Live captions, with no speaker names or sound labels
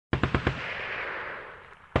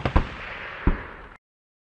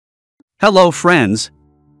Hello friends.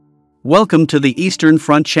 Welcome to the Eastern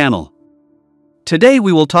Front channel. Today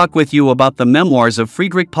we will talk with you about the memoirs of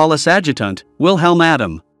Friedrich Paulus adjutant, Wilhelm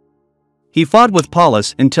Adam. He fought with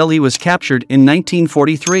Paulus until he was captured in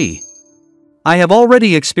 1943. I have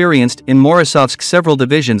already experienced in Morozovsk several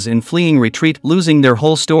divisions in fleeing retreat losing their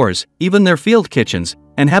whole stores, even their field kitchens,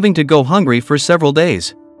 and having to go hungry for several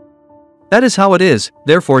days. That is how it is.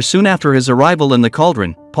 Therefore, soon after his arrival in the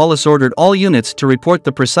cauldron, Paulus ordered all units to report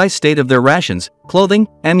the precise state of their rations, clothing,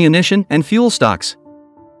 ammunition, and fuel stocks.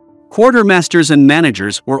 Quartermasters and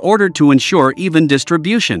managers were ordered to ensure even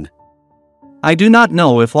distribution. I do not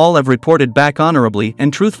know if all have reported back honorably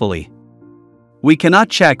and truthfully. We cannot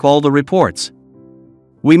check all the reports.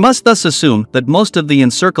 We must thus assume that most of the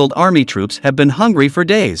encircled army troops have been hungry for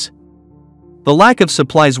days. The lack of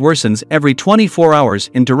supplies worsens every 24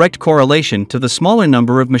 hours in direct correlation to the smaller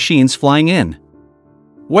number of machines flying in.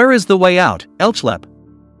 Where is the way out, Elchlep?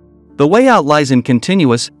 The way out lies in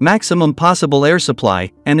continuous, maximum possible air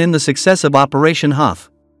supply and in the success of Operation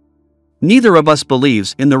Hof. Neither of us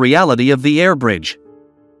believes in the reality of the air bridge.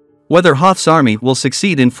 Whether Hof's army will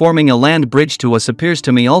succeed in forming a land bridge to us appears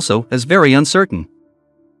to me also as very uncertain.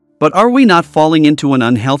 But are we not falling into an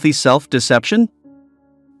unhealthy self-deception?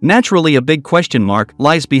 Naturally, a big question mark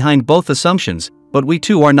lies behind both assumptions, but we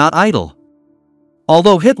too are not idle.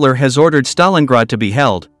 Although Hitler has ordered Stalingrad to be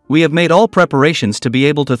held, we have made all preparations to be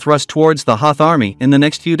able to thrust towards the Hoth army in the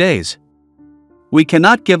next few days. We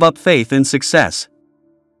cannot give up faith in success.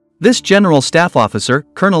 This General Staff Officer,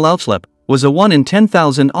 Colonel Elchlep, was a 1 in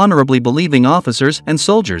 10,000 honorably believing officers and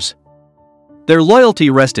soldiers. Their loyalty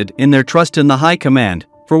rested in their trust in the High Command,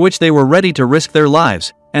 for which they were ready to risk their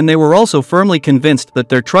lives, and they were also firmly convinced that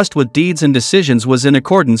their trust with deeds and decisions was in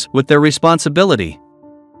accordance with their responsibility.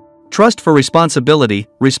 Trust for responsibility,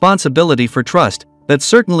 responsibility for trust, that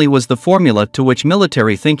certainly was the formula to which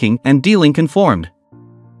military thinking and dealing conformed.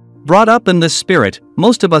 Brought up in this spirit,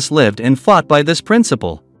 most of us lived and fought by this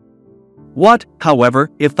principle. What, however,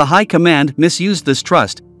 if the High Command misused this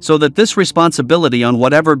trust, so that this responsibility on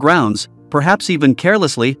whatever grounds, perhaps even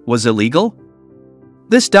carelessly, was illegal?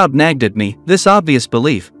 This doubt nagged at me. This obvious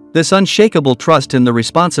belief, this unshakable trust in the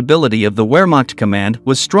responsibility of the Wehrmacht command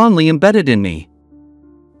was strongly embedded in me.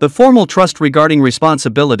 The formal trust regarding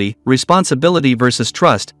responsibility versus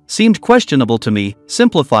trust, seemed questionable to me,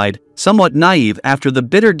 simplified, somewhat naive after the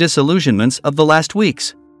bitter disillusionments of the last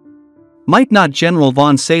weeks. Might not General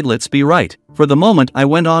von Seydlitz be right? For the moment I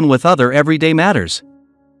went on with other everyday matters.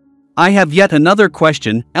 I have yet another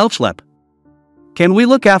question, Elchlep. Can we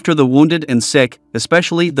look after the wounded and sick,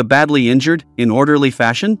 especially the badly injured, in orderly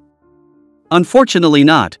fashion? Unfortunately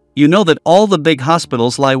not. You know that all the big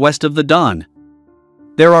hospitals lie west of the Don.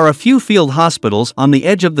 There are a few field hospitals on the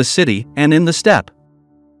edge of the city and in the steppe.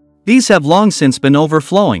 These have long since been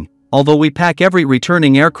overflowing, although we pack every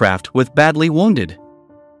returning aircraft with badly wounded.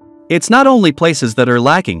 It's not only places that are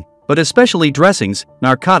lacking, but especially dressings,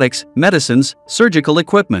 narcotics, medicines, surgical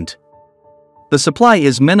equipment. The supply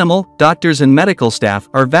is minimal. Doctors and medical staff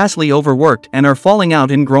are vastly overworked and are falling out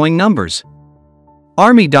in growing numbers.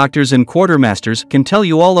 Army doctors and quartermasters can tell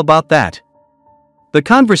you all about that. The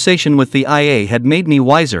conversation with the IA had made me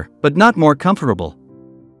wiser, but not more comfortable.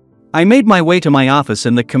 I made my way to my office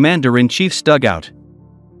in the Commander-in-Chief's dugout.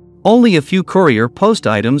 Only a few courier post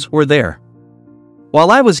items were there. While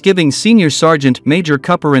I was giving Senior Sergeant Major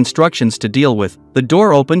Cupper instructions to deal with, the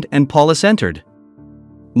door opened and Paulus entered.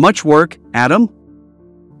 Much work, Adam?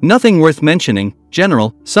 Nothing worth mentioning,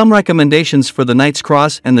 General. Some recommendations for the Knight's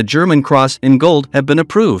Cross and the German Cross in gold have been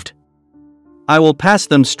approved. I will pass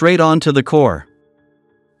them straight on to the Corps.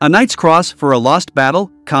 A Knight's Cross for a lost battle?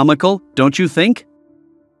 Comical, don't you think?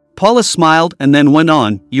 Paulus smiled and then went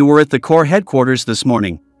on. You were at the Corps headquarters this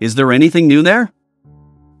morning. Is there anything new there?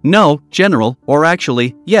 No, General, or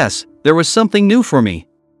actually, yes, there was something new for me.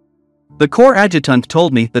 The Corps adjutant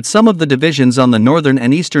told me that some of the divisions on the northern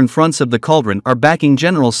and eastern fronts of the cauldron are backing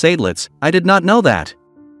General Seydlitz. I did not know that.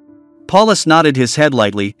 Paulus nodded his head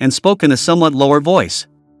lightly and spoke in a somewhat lower voice.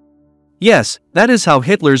 Yes, that is how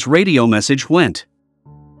Hitler's radio message went.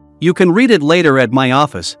 You can read it later at my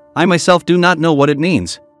office. I myself do not know what it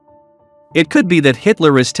means. It could be that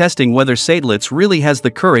Hitler is testing whether Seydlitz really has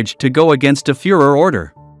the courage to go against a Führer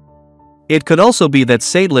order. It could also be that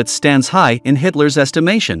Seydlitz stands high in Hitler's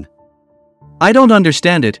estimation. I don't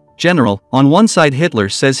understand it, General. On one side Hitler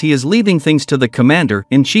says he is leaving things to the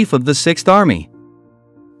Commander-in-Chief of the 6th Army.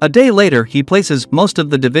 A day later he places most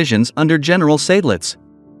of the divisions under General Seydlitz.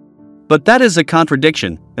 But that is a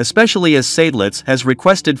contradiction, especially as Seydlitz has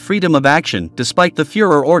requested freedom of action despite the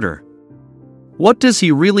Führer order. What does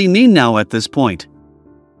he really mean now at this point?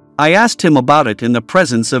 I asked him about it in the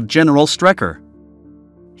presence of General Strecker.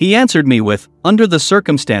 He answered me with, "Under the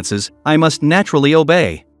circumstances, I must naturally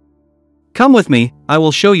obey. Come with me, I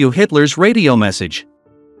will show you Hitler's radio message."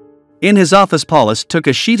 In his office, Paulus took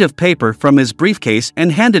a sheet of paper from his briefcase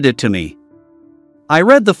and handed it to me. I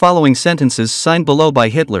read the following sentences signed below by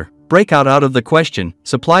Hitler: "Breakout out of the question,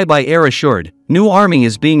 supply by air assured, new army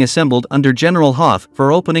is being assembled under General Hoth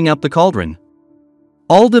for opening up the cauldron.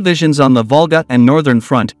 All divisions on the Volga and Northern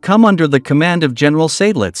Front come under the command of General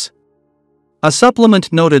Seydlitz." A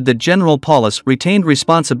supplement noted that General Paulus retained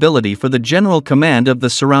responsibility for the general command of the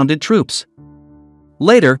surrounded troops.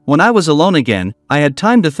 Later, when I was alone again, I had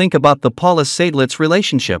time to think about the Paulus-Seydlitz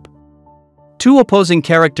relationship. Two opposing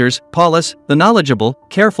characters, Paulus, the knowledgeable,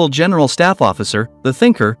 careful general staff officer, the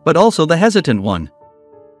thinker, but also the hesitant one.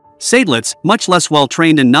 Seydlitz, much less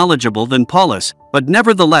well-trained and knowledgeable than Paulus, but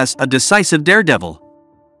nevertheless a decisive daredevil.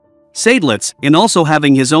 Seydlitz, in also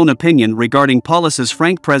having his own opinion regarding Paulus's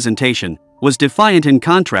frank presentation, was defiant in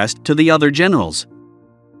contrast to the other generals.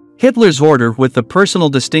 Hitler's order, with the personal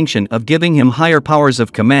distinction of giving him higher powers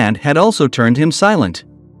of command, had also turned him silent.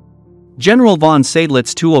 General von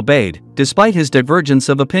Seydlitz too obeyed, despite his divergence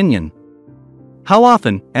of opinion. How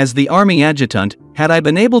often, as the army adjutant, had I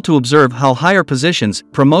been able to observe how higher positions,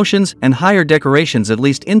 promotions, and higher decorations at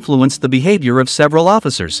least influenced the behavior of several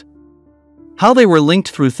officers. How they were linked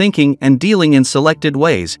through thinking and dealing in selected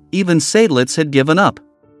ways, even Seydlitz had given up.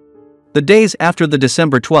 The days after the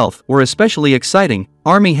December 12th were especially exciting.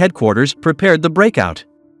 Army headquarters prepared the breakout.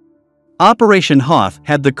 Operation Hoth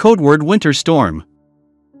had the codeword Winter Storm.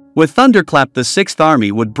 With thunderclap, the 6th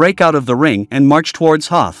Army would break out of the ring and march towards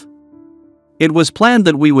Hoth. It was planned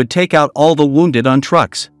that we would take out all the wounded on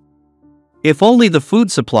trucks. If only the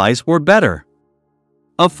food supplies were better.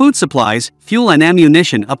 Of food supplies, fuel and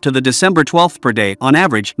ammunition up to the December 12th per day on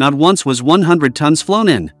average not once was 100 tons flown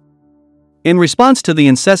in. In response to the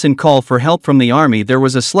incessant call for help from the army, there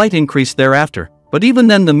was a slight increase thereafter, but even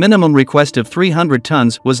then the minimum request of 300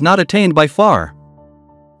 tons was not attained by far.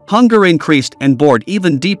 Hunger increased and bored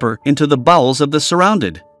even deeper into the bowels of the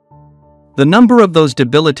surrounded. The number of those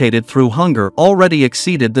debilitated through hunger already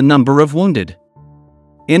exceeded the number of wounded.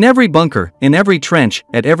 In every bunker, in every trench,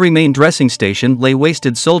 at every main dressing station lay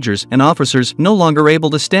wasted soldiers and officers no longer able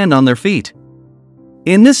to stand on their feet.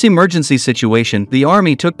 In this emergency situation, the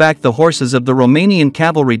army took back the horses of the Romanian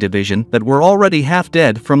cavalry division that were already half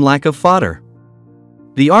dead from lack of fodder.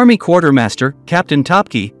 The army quartermaster, Captain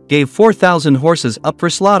Topke, gave 4,000 horses up for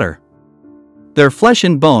slaughter. Their flesh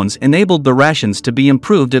and bones enabled the rations to be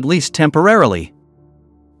improved at least temporarily.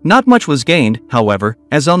 Not much was gained, however,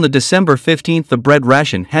 as on the December 15th the bread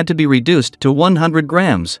ration had to be reduced to 100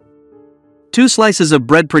 grams. 2 slices of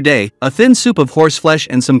bread per day, a thin soup of horseflesh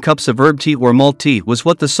and some cups of herb tea or malt tea was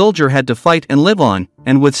what the soldier had to fight and live on,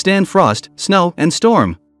 and withstand frost, snow, and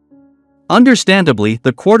storm. Understandably,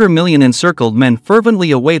 the 250,000 encircled men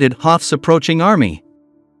fervently awaited Hoth's approaching army.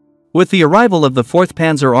 With the arrival of the 4th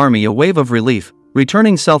Panzer Army, a wave of relief,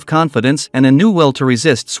 returning self-confidence and a new will to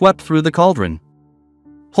resist swept through the cauldron.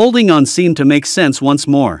 Holding on seemed to make sense once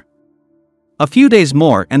more. A few days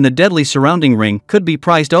more and the deadly surrounding ring could be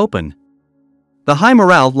prized open. The high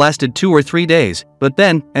morale lasted 2 or 3 days, but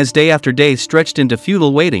then, as day after day stretched into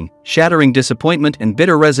futile waiting, shattering disappointment and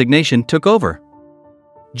bitter resignation took over.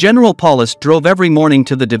 General Paulus drove every morning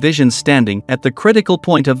to the divisions standing at the critical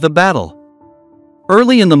point of the battle.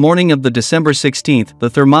 Early in the morning of the December 16th, the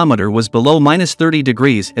thermometer was below -30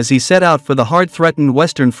 degrees as he set out for the hard-threatened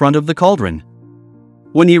western front of the cauldron.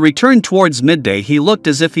 When he returned towards midday, he looked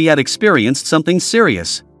as if he had experienced something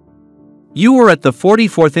serious. "You were at the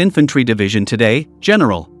 44th Infantry Division today,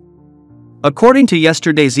 General. According to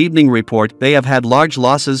yesterday's evening report, they have had large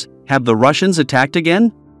losses. Have the Russians attacked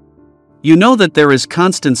again? You know that there is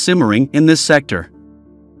constant simmering in this sector.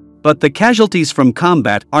 But the casualties from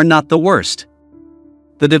combat are not the worst.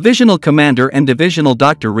 The divisional commander and divisional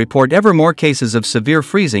doctor report ever more cases of severe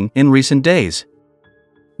freezing in recent days.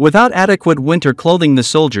 Without adequate winter clothing, the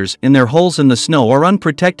soldiers in their holes in the snow are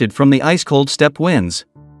unprotected from the ice-cold steppe winds.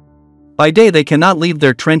 By day they cannot leave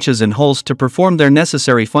their trenches and holes to perform their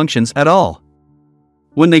necessary functions at all.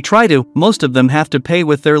 When they try to, most of them have to pay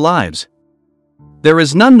with their lives. There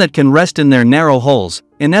is none that can rest in their narrow holes,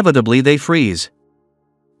 inevitably they freeze.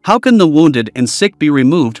 How can the wounded and sick be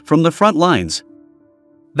removed from the front lines?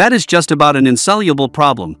 That is just about an insoluble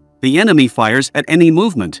problem. The enemy fires at any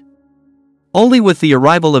movement. Only with the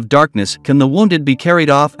arrival of darkness can the wounded be carried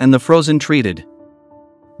off and the frozen treated.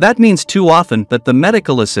 That means too often that the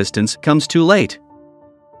medical assistance comes too late.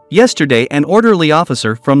 Yesterday an orderly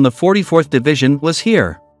officer from the 44th Division was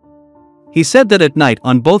here. He said that at night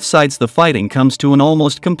on both sides the fighting comes to an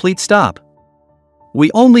almost complete stop. We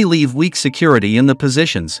only leave weak security in the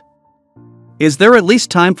positions. Is there at least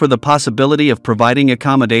time for the possibility of providing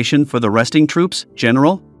accommodation for the resting troops,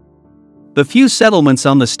 General? The few settlements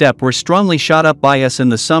on the steppe were strongly shot up by us in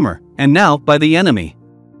the summer, and now by the enemy.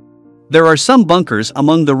 There are some bunkers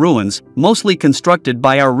among the ruins, mostly constructed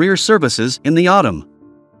by our rear services in the autumn.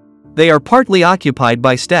 They are partly occupied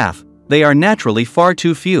by staff. They are naturally far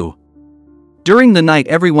too few. During the night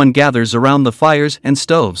everyone gathers around the fires and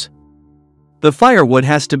stoves. The firewood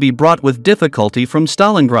has to be brought with difficulty from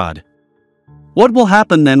Stalingrad. What will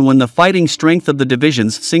happen then when the fighting strength of the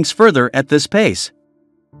divisions sinks further at this pace?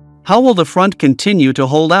 How will the front continue to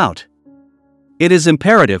hold out? It is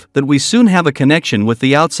imperative that we soon have a connection with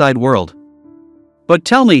the outside world. But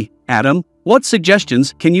tell me, Adam, what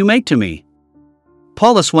suggestions can you make to me?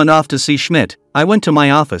 Paulus went off to see Schmidt. I went to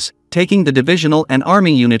my office, taking the divisional and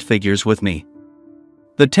army unit figures with me.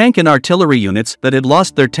 The tank and artillery units that had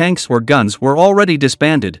lost their tanks or guns were already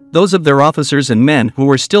disbanded, those of their officers and men who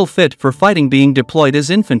were still fit for fighting being deployed as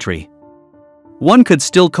infantry. One could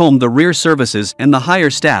still comb the rear services and the higher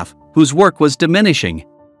staff, whose work was diminishing.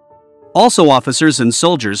 Also, officers and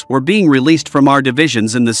soldiers were being released from our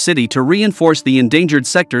divisions in the city to reinforce the endangered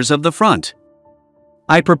sectors of the front.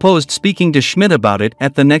 I proposed speaking to Schmidt about it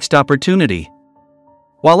at the next opportunity.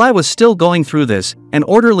 While I was still going through this, an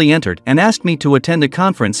orderly entered and asked me to attend a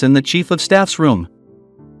conference in the Chief of Staff's room.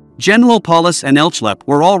 General Paulus and Elchlep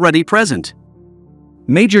were already present.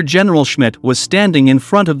 Major General Schmidt was standing in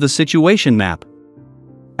front of the situation map.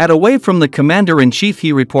 At away from the Commander-in-Chief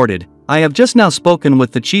he reported, I have just now spoken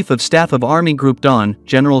with the Chief of Staff of Army Group Dawn,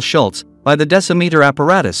 General Schultz, by the decimeter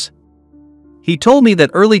apparatus. He told me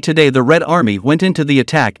that early today the Red Army went into the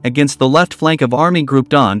attack against the left flank of Army Group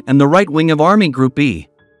Dawn and the right wing of Army Group B.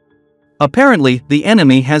 Apparently, the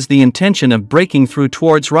enemy has the intention of breaking through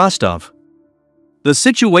towards Rostov. The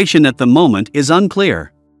situation at the moment is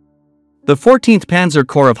unclear. The 14th Panzer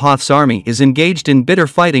Corps of Hoth's army is engaged in bitter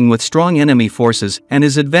fighting with strong enemy forces and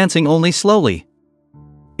is advancing only slowly.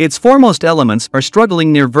 Its foremost elements are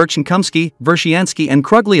struggling near Verkhnkumsky, Vershiansky and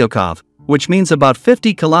Kruglyokov, which means about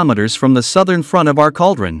 50 kilometers from the southern front of our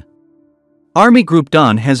cauldron. Army Group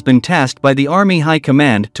Dawn has been tasked by the Army High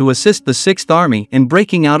Command to assist the 6th Army in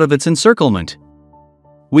breaking out of its encirclement.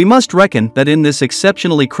 We must reckon that in this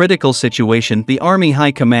exceptionally critical situation the Army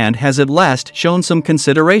High Command has at last shown some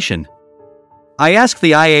consideration. I asked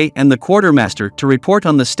the IA and the quartermaster to report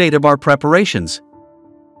on the state of our preparations.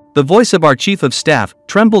 The voice of our Chief of Staff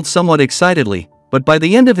trembled somewhat excitedly, but by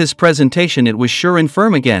the end of his presentation it was sure and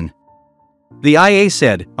firm again. The IA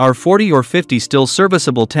said, our 40 or 50 still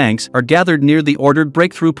serviceable tanks are gathered near the ordered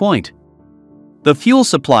breakthrough point. The fuel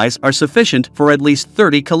supplies are sufficient for at least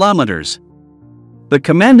 30 kilometers. The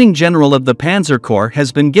commanding general of the Panzer Corps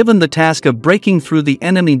has been given the task of breaking through the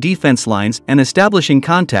enemy defense lines and establishing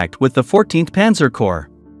contact with the 14th Panzer Corps.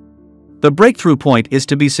 The breakthrough point is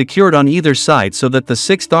to be secured on either side so that the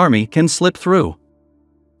 6th Army can slip through.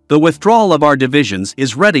 The withdrawal of our divisions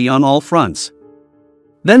is ready on all fronts.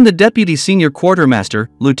 Then the Deputy Senior Quartermaster,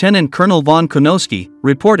 Lieutenant Colonel von Konoski,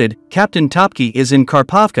 reported, Captain Topke is in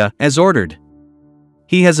Karpovka as ordered.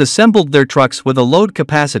 He has assembled their trucks with a load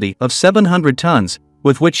capacity of 700 tons,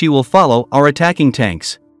 with which he will follow our attacking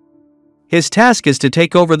tanks. His task is to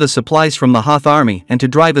take over the supplies from the Hoth Army and to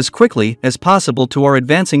drive as quickly as possible to our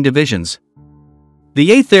advancing divisions.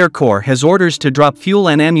 The 8th Air Corps has orders to drop fuel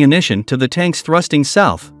and ammunition to the tanks thrusting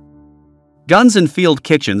south. Guns and field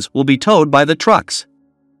kitchens will be towed by the trucks.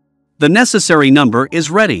 The necessary number is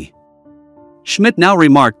ready. Schmidt now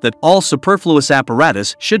remarked that all superfluous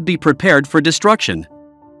apparatus should be prepared for destruction.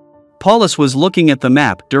 Paulus was looking at the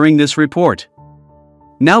map during this report.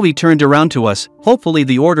 Now he turned around to us, hopefully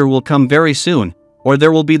the order will come very soon, or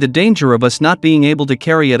there will be the danger of us not being able to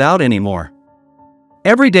carry it out anymore.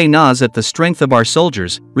 Every day gnaws at the strength of our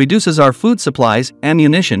soldiers, reduces our food supplies,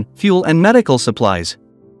 ammunition, fuel and medical supplies.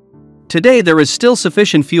 Today there is still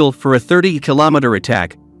sufficient fuel for a 30-kilometer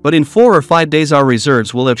attack, but in 4 or 5 days our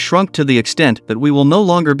reserves will have shrunk to the extent that we will no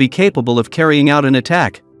longer be capable of carrying out an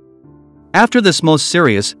attack. After this most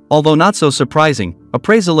serious, although not so surprising,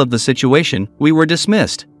 appraisal of the situation, we were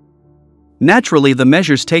dismissed. Naturally, the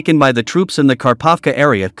measures taken by the troops in the Karpovka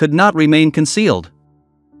area could not remain concealed.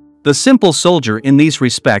 The simple soldier in these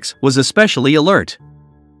respects was especially alert.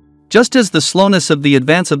 Just as the slowness of the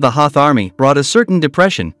advance of the Hoth Army brought a certain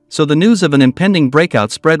depression, so the news of an impending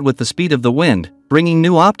breakout spread with the speed of the wind, bringing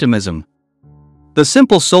new optimism. The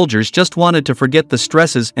simple soldiers just wanted to forget the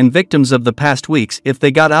stresses and victims of the past weeks if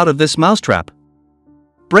they got out of this mousetrap.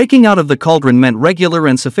 Breaking out of the cauldron meant regular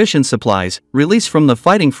and sufficient supplies, release from the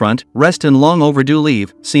fighting front, rest and long overdue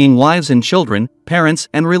leave, seeing wives and children, parents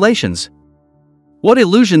and relations. What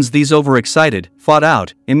illusions these overexcited,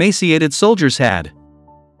 fought-out, emaciated soldiers had.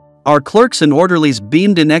 Our clerks and orderlies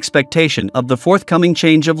beamed in expectation of the forthcoming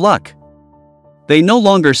change of luck. They no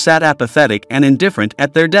longer sat apathetic and indifferent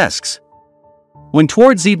at their desks. When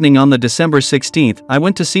towards evening on the December 16th I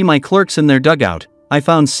went to see my clerks in their dugout, I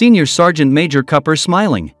found Senior Sergeant Major Cupper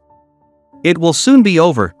smiling. "It will soon be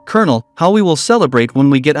over, Colonel, how we will celebrate when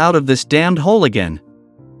we get out of this damned hole again.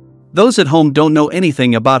 Those at home don't know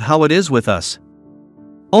anything about how it is with us.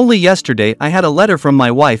 Only yesterday I had a letter from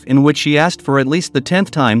my wife in which she asked for at least the 10th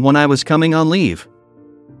time when I was coming on leave.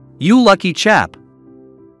 You lucky chap.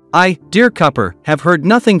 I, dear Cupper, have heard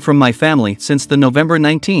nothing from my family since the November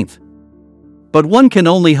 19th. But one can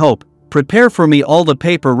only hope. Prepare for me all the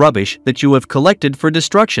paper rubbish that you have collected for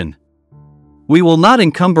destruction. We will not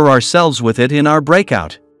encumber ourselves with it in our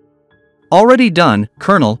breakout. Already done,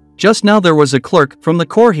 Colonel, just now there was a clerk from the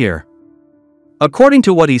Corps here. According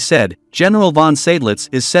to what he said, General von Seydlitz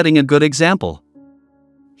is setting a good example.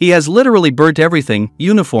 He has literally burnt everything,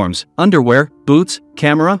 uniforms, underwear, boots,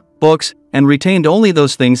 camera, books, and retained only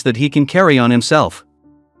those things that he can carry on himself."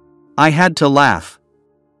 I had to laugh.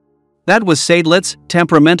 That was Seydlitz,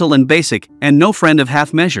 temperamental and basic, and no friend of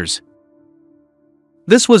half measures.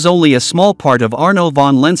 This was only a small part of Arno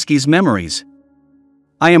von Lenski's memories.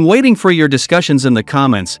 I am waiting for your discussions in the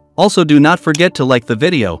comments. Also do not forget to like the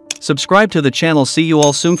video, subscribe to the channel. See you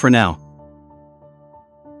all soon for now.